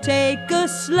want to take a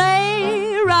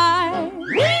sleigh ride,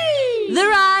 whee! The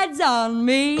ride's on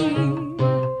me.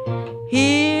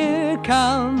 Here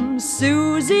comes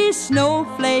Susie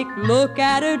Snowflake, look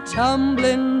at her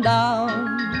tumbling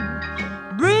down,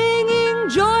 bringing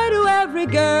joy to every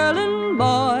girl and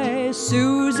boy.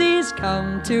 Susie's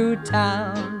come to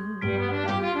town.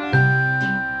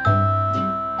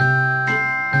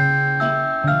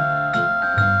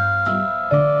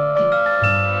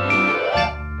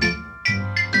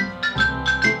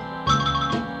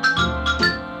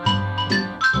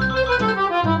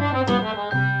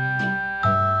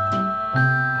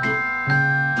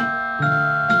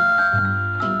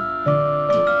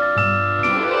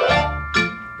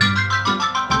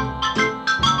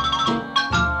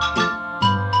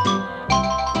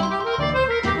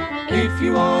 If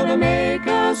you want to make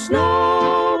a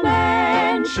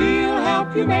snowman, she'll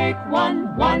help you make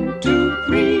one, 1, 2,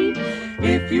 3.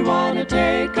 If you want to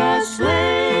take a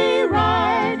sleigh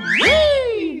ride,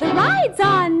 whee! The ride's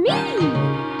on me.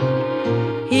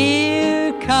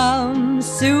 Here comes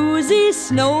Susie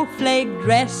Snowflake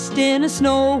dressed in a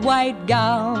snow white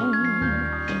gown.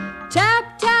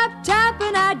 Tap, tap,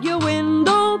 tapping at your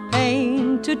window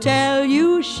pane to tell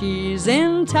you she's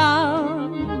in town.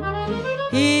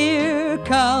 Here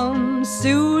comes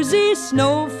Susie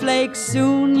Snowflake,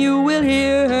 soon you will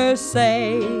hear her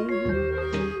say,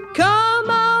 come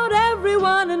out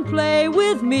everyone and play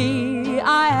with me,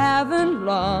 I haven't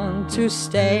long to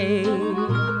stay.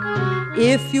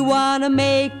 If you want to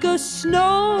make a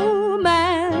snowman,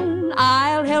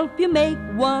 I'll help you make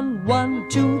one, 1,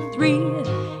 2, 3.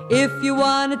 If you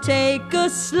want to take a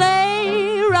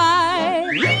sleigh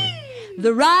ride,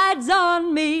 the ride's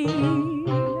on me.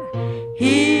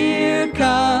 Here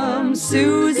comes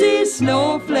Susie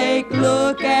Snowflake,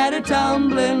 look at her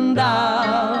tumbling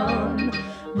down,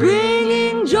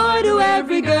 bringing joy to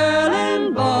every girl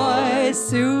and boy.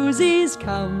 Susie's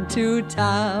come to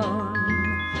town.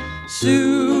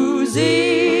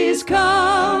 Susie's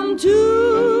come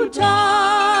to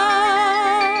town.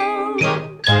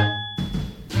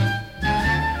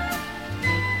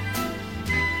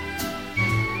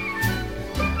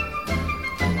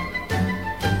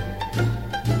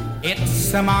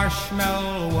 It's a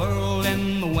marshmallow world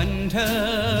in the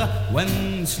winter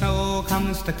when snow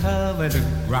comes to cover the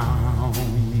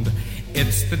ground.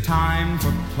 It's the time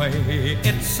for play,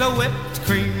 it's a whipped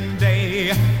cream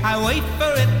day. I wait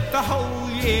for it the whole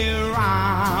year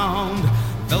round.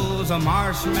 Those are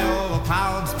marshmallow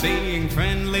clouds being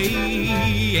friendly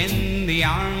in the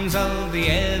arms of the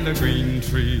evergreen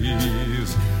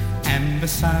trees. And the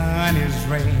sun is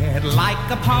red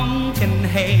like a pumpkin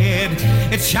head.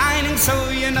 It's shining so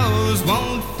your nose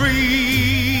won't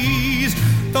freeze.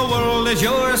 is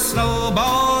your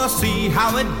snowball, see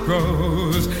how it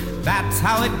grows. That's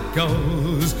how it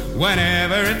goes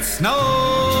whenever it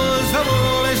snows. The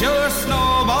world is your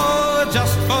snowball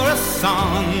just for a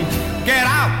song. Get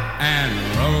out and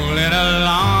roll it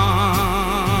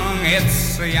along.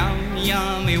 It's a yummy,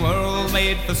 yummy world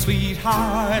made for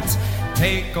sweethearts.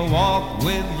 Take a walk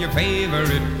with your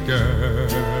favorite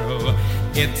girl.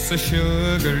 It's a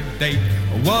sugar date.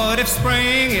 What if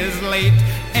spring is late?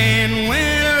 In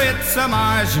winter it's a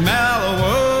marshmallow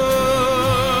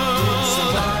world. It's a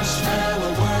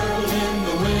marshmallow world in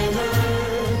the winter,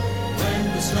 when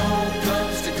the snow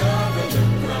comes to cover the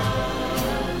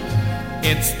ground.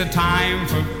 It's the time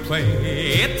for play.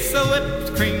 It's a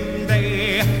whipped cream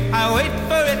day. I wait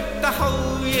for it the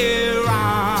whole year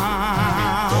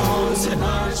round. Those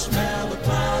marshmallow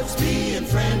clouds being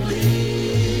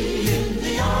friendly in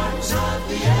the arms of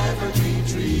the evergreen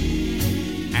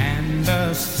tree. And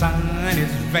the sun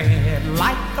is red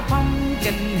like a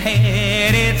pumpkin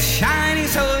head. It's shiny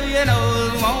so your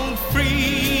nose won't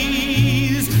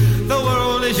freeze. The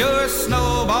world is your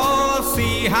snowball,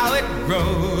 see how it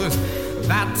grows.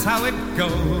 That's how it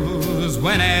goes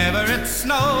whenever it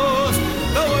snows.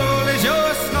 The world is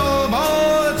your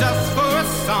snowball just for a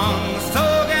song. So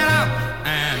get out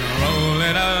and roll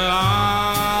it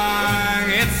along.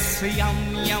 It's a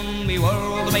yummy, yummy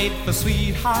world made for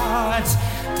sweethearts.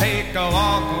 Take a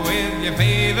walk with your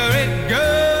favorite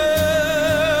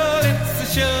girl. It's a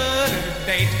sugar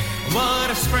date.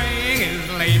 What if spring is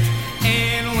late?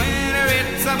 In winter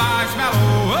it's a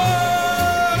marshmallow world.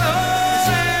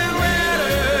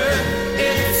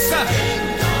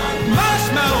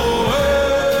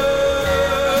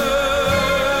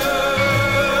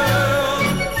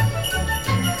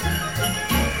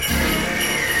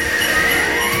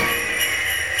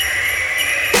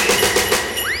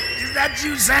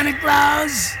 You, Santa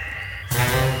Claus?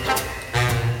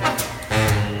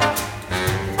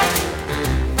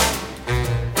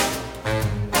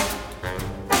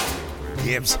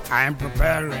 Gifts I'm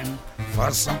preparing for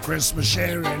some Christmas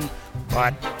sharing,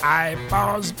 but I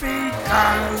pause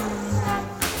because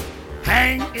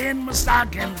hang in my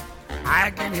stocking, I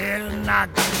can hear a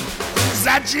knocking. Is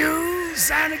that you,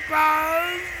 Santa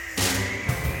Claus?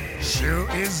 Sure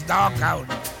is dark out,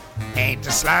 ain't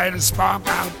the slightest spark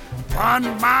out upon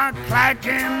my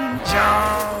clacking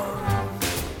jaw.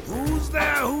 Who's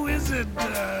there? Who is it?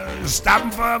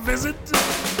 Stopping for a visit?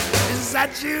 Is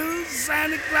that you,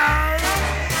 Santa Claus?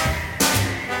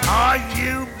 Are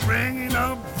you bringing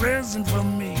a present for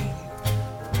me?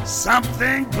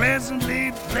 Something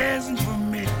pleasantly pleasant for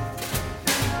me.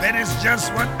 That is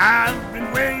just what I've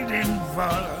been waiting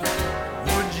for.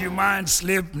 Would you mind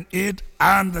slipping it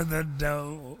under the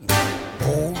door?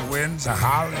 Cold winds are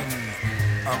howling.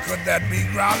 Or could that be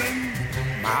growling?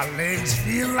 My legs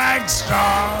feel like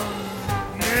straws.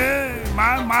 Yeah,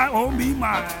 my, oh me,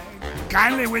 my.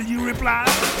 Kindly will you reply?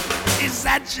 Is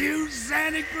that you,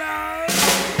 Santa Claus?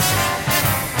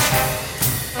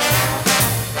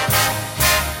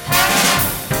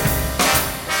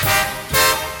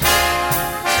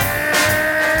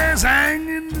 Yes, hang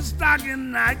in the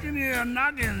stocking, I can hear a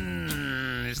knocking.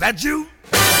 Is that you,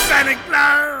 Santa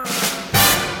Claus?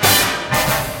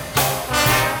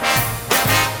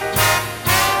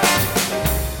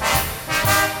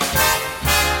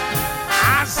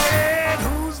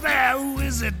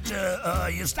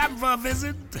 You stopping for a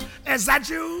visit? Is that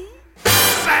you,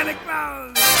 Santa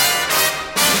Claus?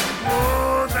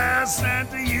 Oh, there,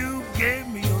 Santa, you gave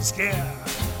me a scare.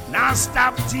 Now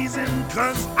stop teasing,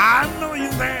 'cause I know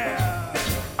you're there.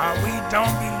 We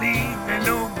don't believe in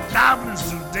no goblins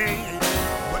today,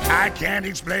 but I can't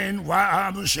explain why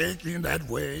I'm shaking that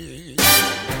way.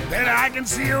 Then I can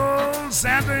see old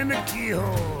Santa in the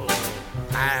keyhole.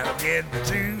 I'll get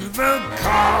to the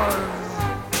cause.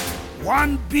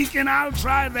 One peek and I'll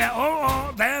try there.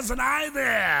 Oh, there's an eye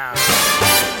there.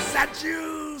 Is that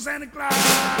you, Santa Claus?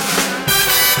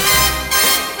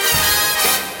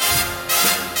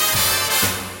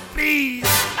 Please,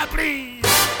 please,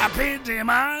 I pity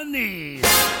my knees.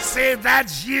 Say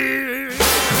that's you,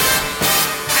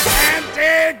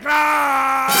 Santa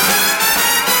Claus.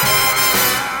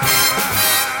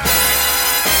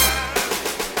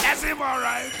 That's him, all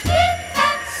right.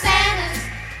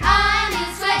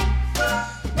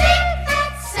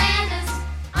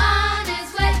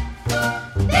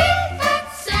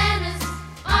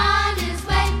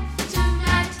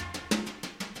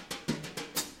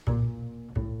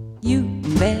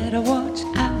 Better watch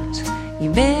out,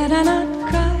 you better not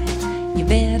cry, you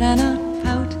better not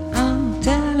pout, I'm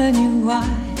telling you why.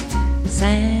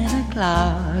 Santa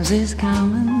Claus is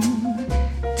coming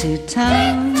to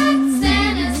town.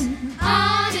 Santa's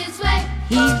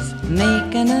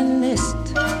making a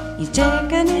list. He's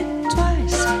checking it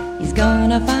twice. He's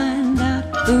gonna find out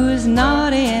who's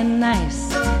naughty and nice.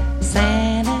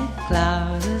 Santa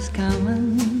Claus is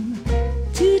coming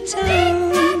to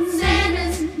town.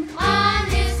 Santa's on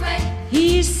his way.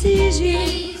 He sees you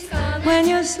when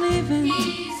you're sleeping.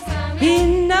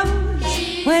 He knows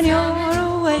when you're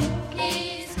awake.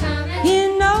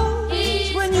 He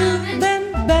knows when you've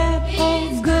been bad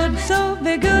or good. So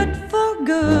be good for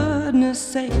goodness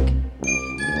sake.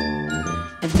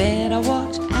 You better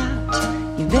watch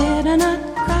out. You better not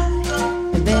cry.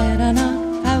 You better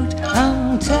not pout.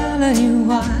 I'm telling you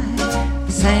why.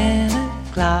 Santa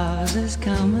Claus is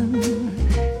coming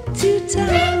to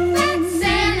town.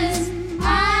 Santa's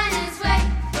on his way.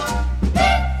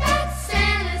 Big fat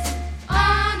Santa's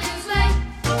on his way.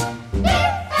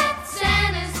 Big fat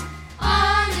Santa's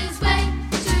on his way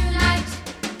tonight.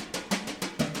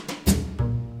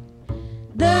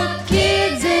 The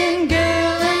kids in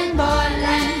girl and boy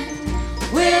land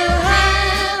will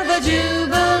have a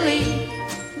jubilee.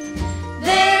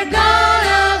 They're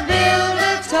gonna build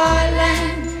a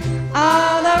toyland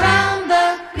all around the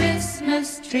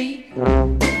Christmas tree.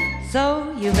 So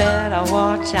you better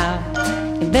watch out.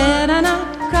 You better not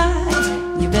cry.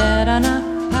 You better not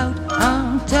pout.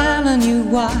 I'm telling you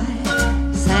why.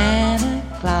 Santa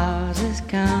Claus is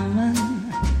coming.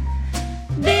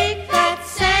 Big fat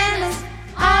Santa's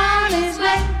on his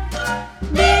way.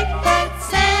 Big fat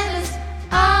Santa's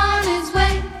on his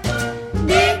way.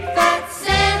 Big fat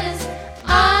Santa's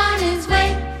on his way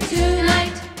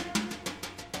tonight.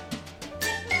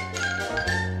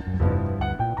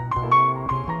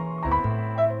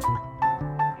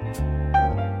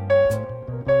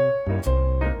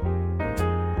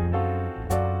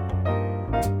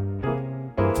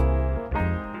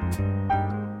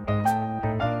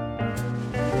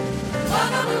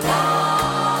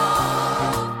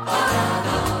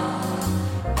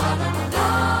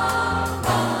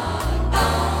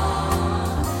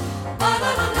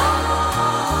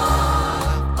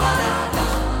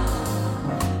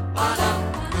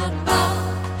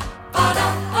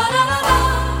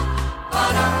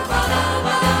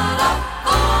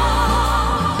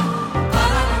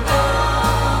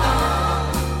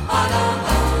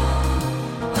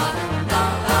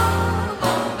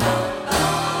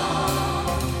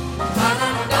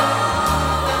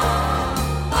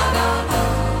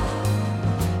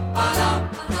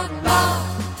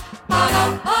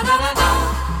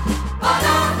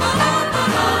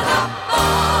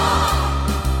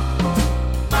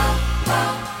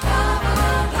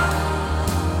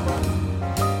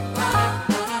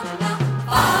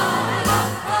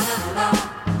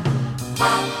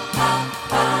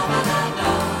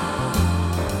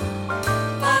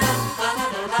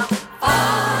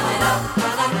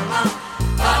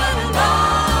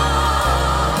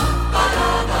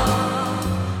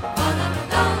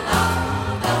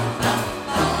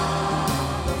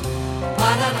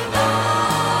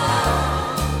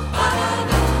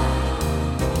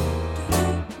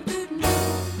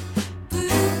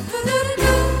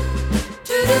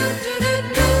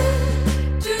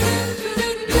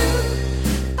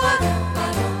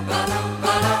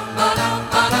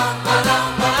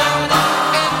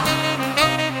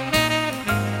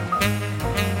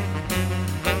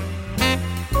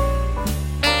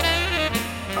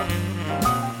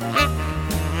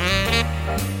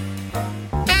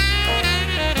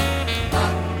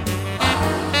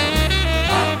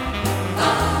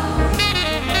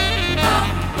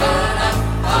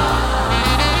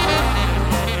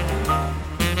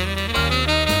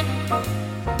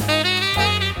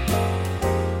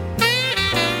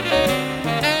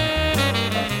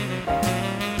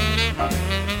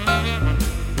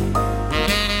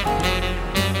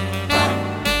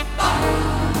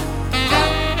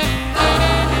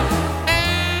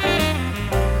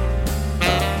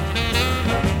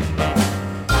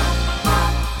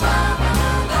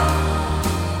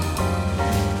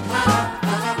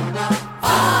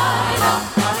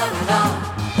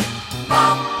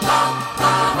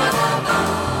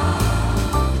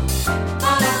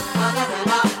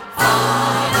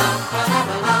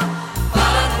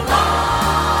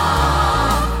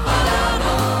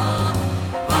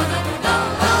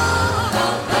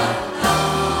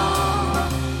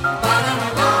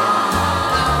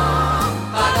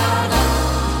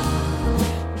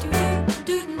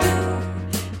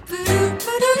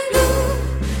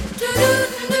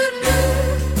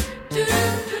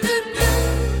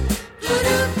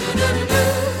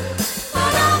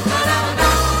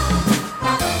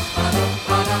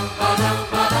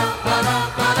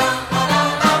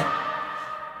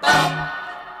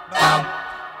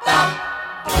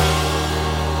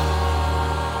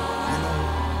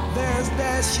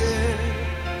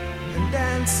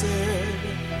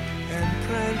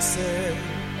 Trixie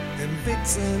and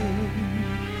Vixen,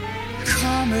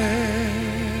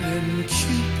 Comet and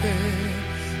Cupid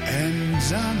and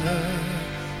Donna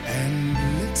and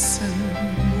Blitzen.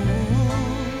 Oh,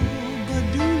 but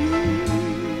do you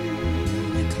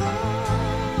recall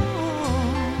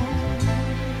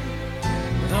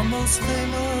the most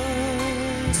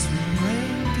famous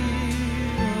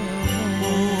reindeer? Oh,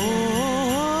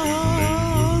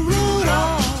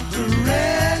 Rudolph the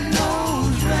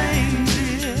red-nosed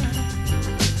reindeer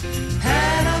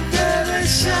had a very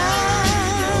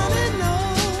shiny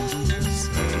nose,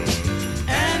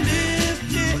 and if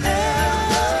you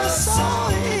ever saw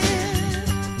it,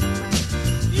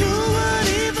 you would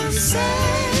even say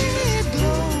it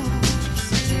glows.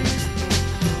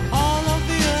 All of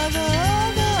the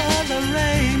other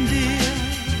reindeer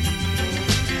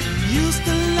used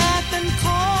to laugh and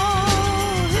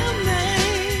call him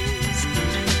names.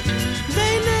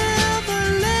 They never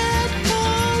let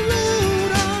poor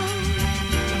Rudolph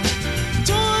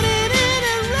join in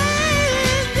any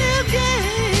reindeer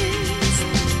games.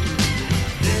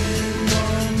 Then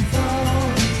one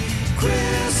foggy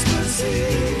Christmas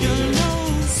Eve, you know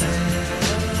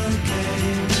Santa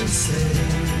came to say,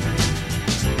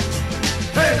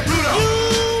 "Hey, Rudolph! You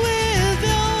with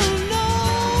your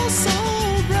nose so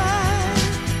bright,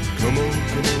 Come on,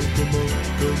 come on, come on,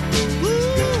 come on.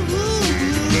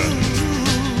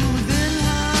 then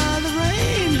how the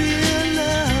reindeer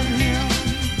loved him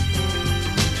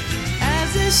as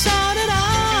he shot